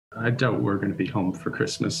I doubt we're going to be home for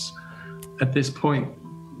Christmas. At this point,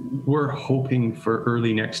 we're hoping for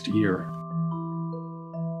early next year.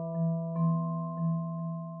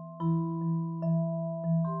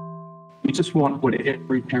 We just want what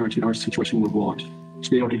every parent in our situation would want, to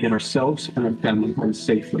be able to get ourselves and our family home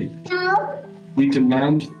safely. No. We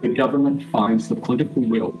demand the government finds the political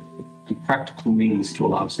will and practical means to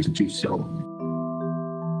allow us to do so.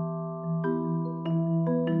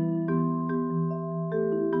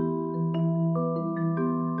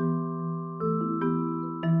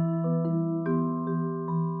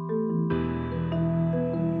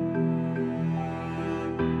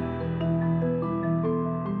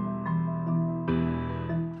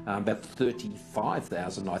 About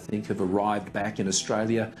 35,000, I think, have arrived back in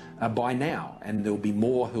Australia by now, and there will be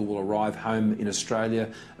more who will arrive home in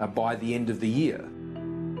Australia by the end of the year.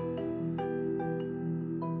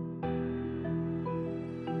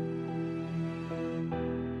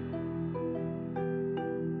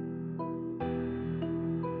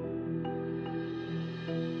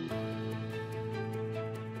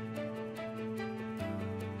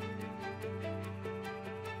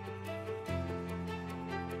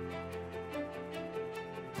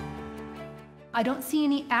 I don't see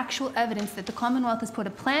any actual evidence that the Commonwealth has put a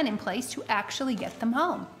plan in place to actually get them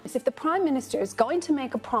home. If the Prime Minister is going to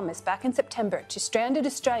make a promise back in September to stranded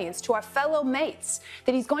Australians, to our fellow mates,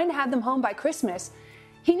 that he's going to have them home by Christmas,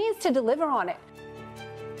 he needs to deliver on it.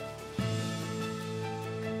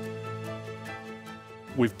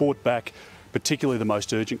 We've brought back particularly the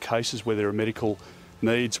most urgent cases where there are medical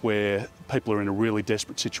needs, where people are in a really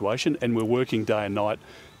desperate situation, and we're working day and night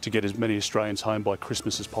to get as many Australians home by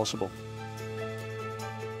Christmas as possible.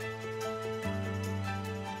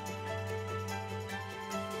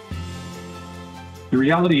 The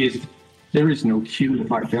reality is there is no queue that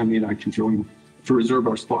my family and I can join to reserve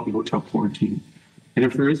our spot in hotel quarantine. And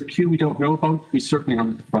if there is a queue we don't know about, we certainly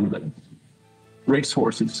aren't at the front of it.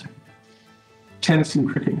 Racehorses, tennis and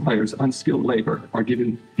cricket players, unskilled labour are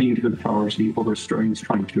being given priority over Australians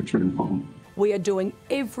trying to return home. We are doing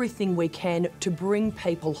everything we can to bring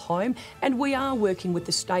people home, and we are working with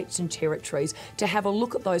the states and territories to have a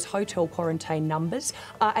look at those hotel quarantine numbers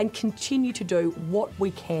and continue to do what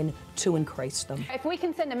we can to increase them. If we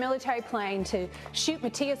can send a military plane to shoot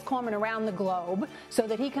Matthias Cormann around the globe so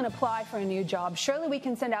that he can apply for a new job, surely we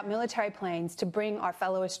can send out military planes to bring our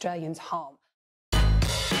fellow Australians home.